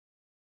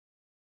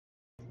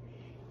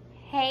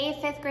Hey,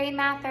 fifth grade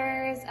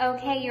mathers.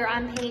 Okay, you're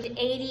on page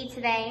 80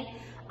 today.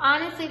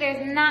 Honestly,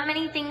 there's not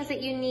many things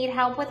that you need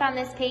help with on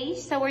this page,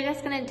 so we're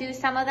just gonna do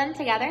some of them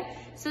together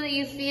so that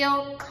you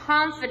feel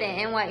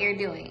confident in what you're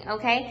doing,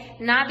 okay?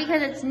 Not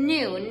because it's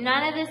new.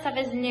 None of this stuff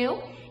is new.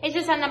 It's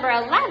just on number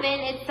 11,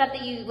 it's stuff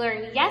that you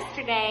learned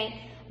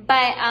yesterday,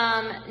 but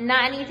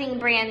not anything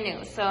brand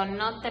new. So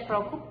no te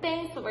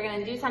preocupes, but we're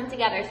gonna do some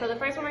together. So the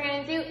first one we're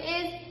gonna do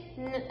is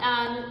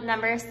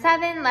number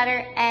 7,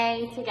 letter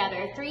A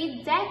together.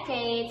 3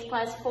 decades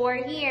plus 4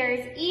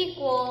 years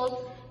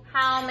equals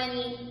how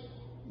many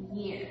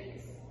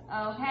years?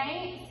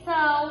 Okay,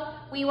 so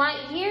we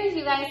want years,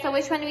 you guys, so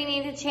which one do we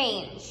need to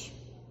change?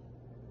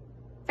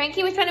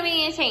 Frankie, which one do we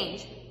need to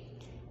change?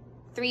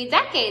 3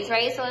 decades,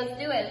 right? So let's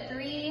do it.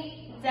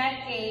 3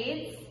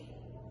 decades.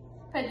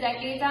 Put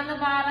decades on the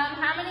bottom.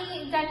 How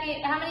many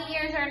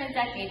years are in a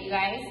decade, you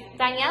guys?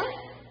 Danielle?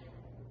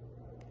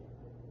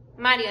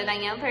 Mario,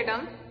 Daniel,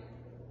 perdón.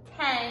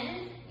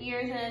 10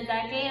 years in a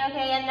decade.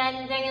 Okay, and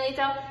then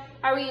Danielito,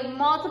 are we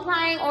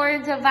multiplying or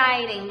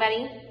dividing,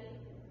 buddy?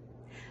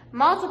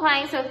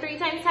 Multiplying, so 3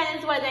 times 10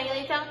 is what,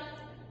 Danielito?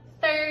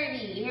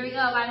 30. Here we go,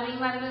 bada bing,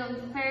 bada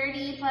boom.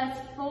 30 plus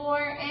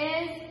 4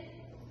 is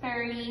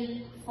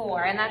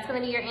 34. And that's going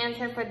to be your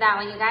answer for that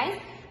one, you guys.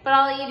 But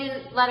I'll let you do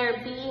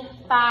letter B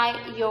by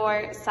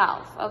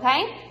yourself,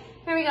 okay?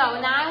 Here we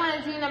go. Now I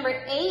want to do number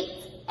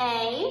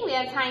 8A. We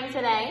have time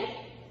today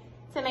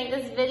to make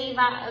this video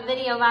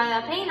vale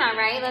la pena,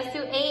 right? Let's do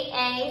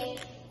 8A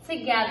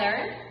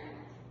together.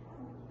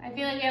 I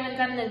feel like we haven't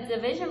done the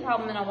division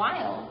problem in a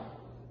while.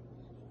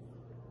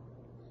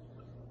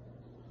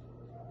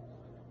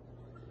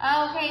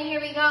 Okay,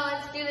 here we go.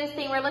 Let's do this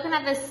thing. We're looking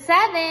at the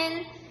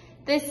 7.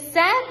 The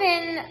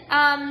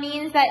 7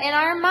 means that in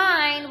our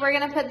mind, we're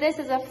going to put this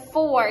as a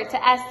 4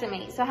 to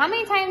estimate. So how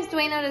many times do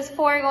I know does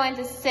 4 go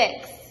into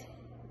 6?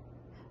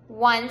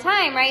 1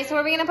 time, right? So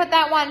where are we going to put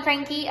that 1,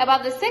 Frankie?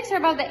 Above the 6 or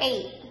above the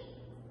 8?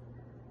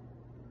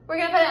 We're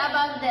going to put it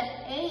above the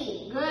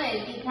 8.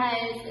 Good,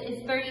 because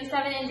it's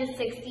 37 into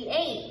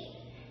 68.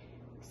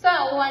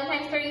 So 1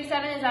 times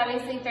 37 is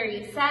obviously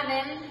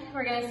 37.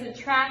 We're going to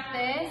subtract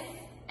this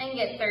and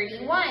get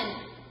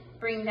 31.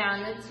 Bring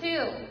down the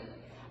 2.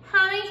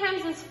 How many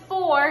times is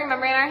 4?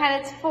 Remember in our head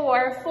it's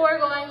 4. 4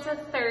 going to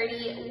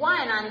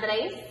 31,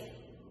 Andres.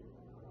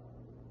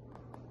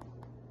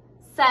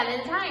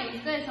 7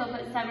 times. Good, so we'll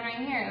put 7 right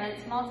here.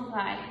 Let's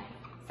multiply.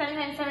 7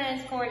 times 7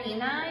 is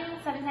 49.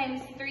 7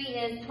 times 3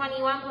 is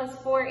 21 plus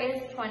 4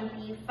 is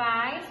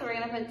 25. So we're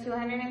going to put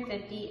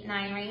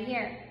 259 right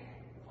here.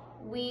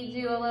 We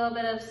do a little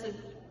bit of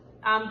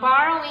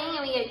borrowing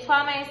and we get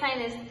 12 minus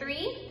 9 is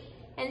 3.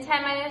 And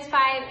 10 minus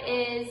 5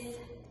 is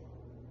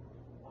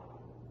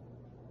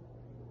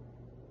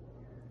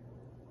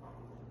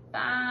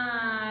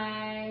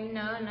 5.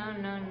 No.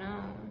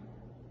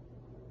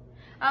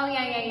 Oh,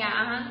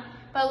 yeah.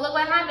 But look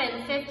what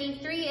happened.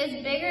 53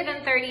 is bigger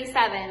than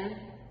 37.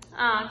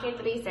 Ah, qué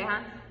triste,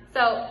 huh?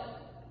 So,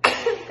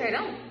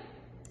 perdón.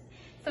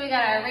 So we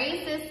gotta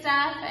erase this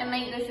stuff and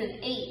make this an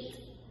 8.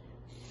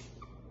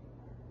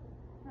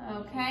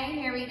 Okay,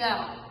 here we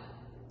go.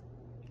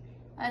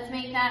 Let's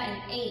make that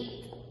an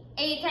 8.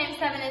 8 times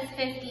 7 is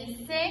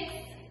 56.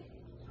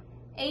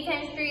 8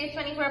 times 3 is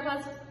 24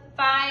 plus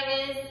 5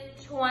 is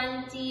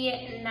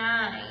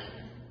 29.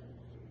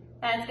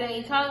 That's going to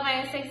be 12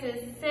 minus 6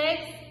 is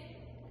 6.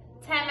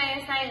 10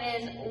 minus 9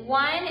 is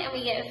 1. And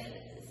we get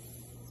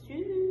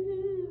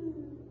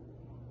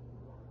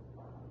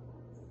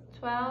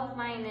 12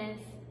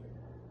 minus,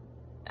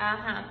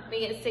 we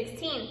get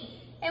 16.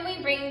 And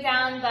we bring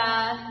down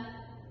the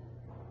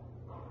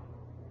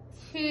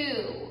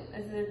 2.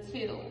 This is a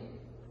 2.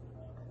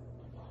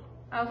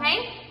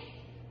 Okay?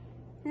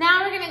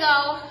 Now we're going to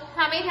go,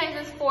 how many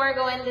times does 4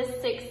 go into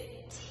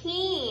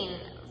 16?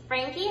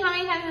 Frankie, how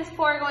many times does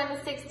 4 go into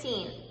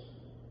 16?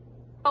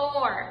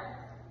 4.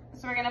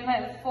 So we're going to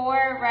put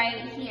 4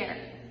 right here.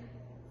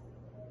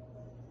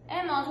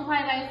 And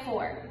multiply by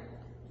 4.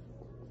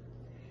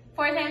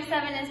 4 times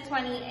 7 is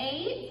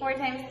 28. 4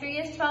 times 3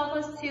 is 12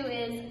 plus 2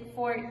 is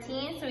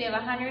 14. So we have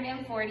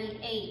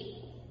 148.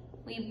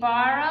 We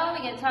borrow,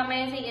 we get 12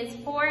 minus 8 is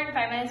 4, and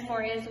 5 minus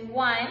 4 is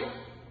 1.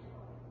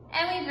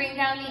 And we bring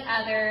down the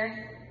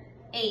other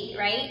 8,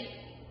 right?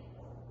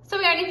 So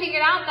we already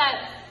figured out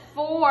that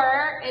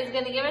 4 is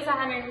going to give us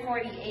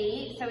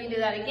 148. So we do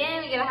that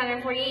again, we get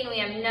 148, and we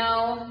have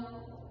no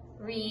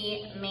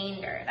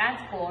remainder.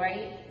 That's cool,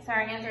 right? So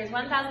our answer is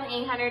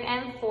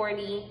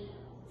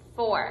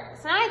 1,844.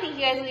 So now I think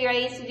you guys will be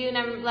ready to do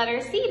letter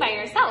C by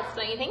yourself,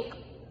 don't you think?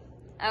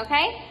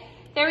 Okay?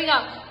 There we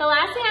go. The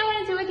last thing I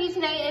want to do with you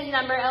today is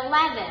number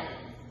 11.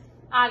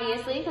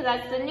 Obviously, because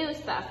that's the new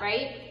stuff,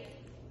 right?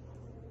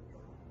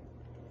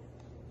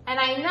 And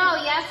I know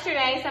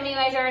yesterday, some of you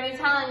guys are already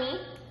telling me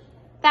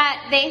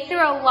that they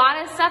threw a lot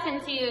of stuff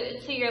into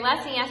your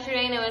lesson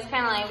yesterday, and it was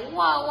kind of like,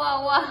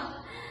 whoa.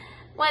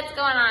 What's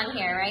going on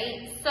here,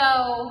 right?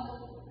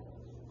 So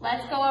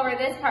let's go over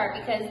this part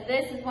because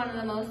this is one of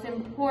the most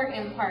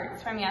important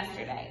parts from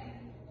yesterday.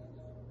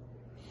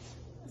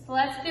 So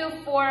let's do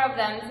 4 of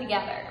them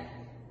together.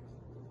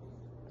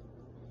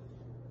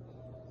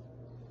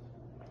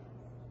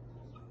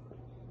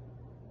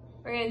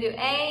 We're gonna do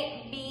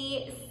A,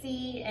 B,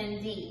 C,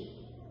 and D.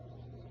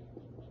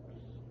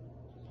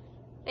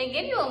 They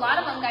give you a lot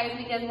of them, guys,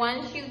 because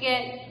once you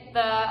get the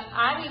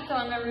hábito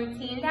and the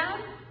routine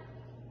down,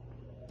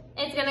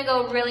 it's gonna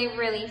go really,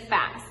 really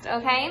fast,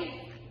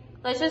 okay?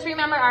 Let's just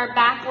remember our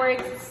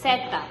backwards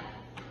zeta.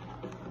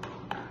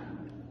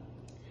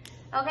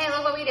 Okay,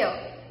 look what we do.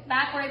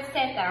 Backwards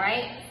zeta,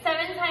 right?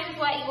 7 times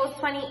what equals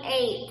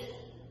 28?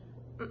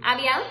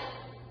 Abiel?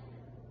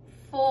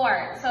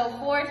 4. So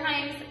 4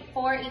 times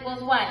 4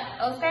 equals what?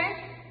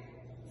 Oscar?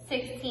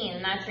 16,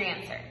 and that's your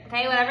answer.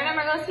 Okay, whatever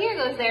number goes here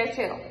goes there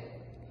too.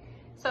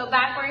 So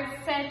backwards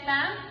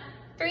zeta.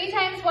 3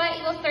 times what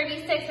equals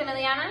 36,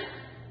 Emiliana?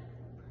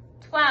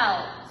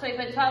 12. So we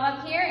put 12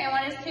 up here, and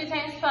what is 2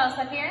 times 12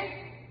 up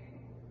here?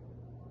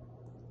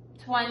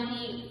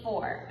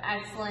 24.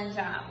 Excellent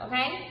job,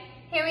 okay?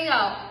 Here we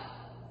go.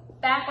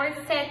 Backwards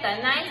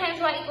zeta. 9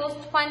 times what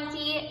equals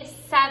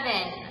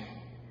 27?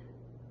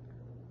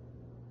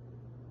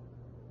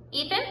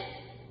 Ethan?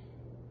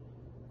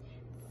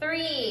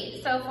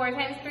 3. So 4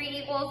 times 3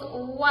 equals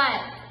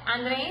what?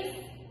 Andres?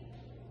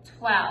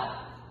 12.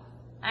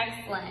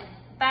 Excellent.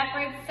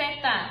 Backwards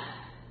zeta.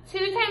 2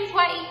 times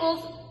what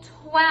equals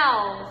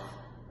 12?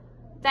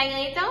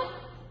 Danielito?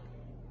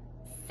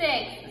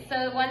 6.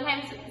 So 1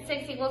 times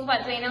 6 equals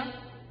what, Daniel?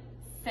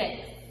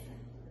 6.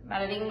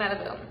 Bada bing,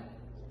 bada boom.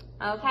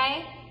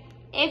 Okay?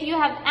 If you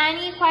have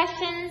any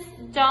questions,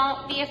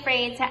 don't be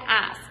afraid to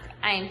ask.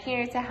 I am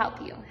here to help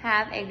you.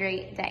 Have a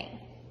great day.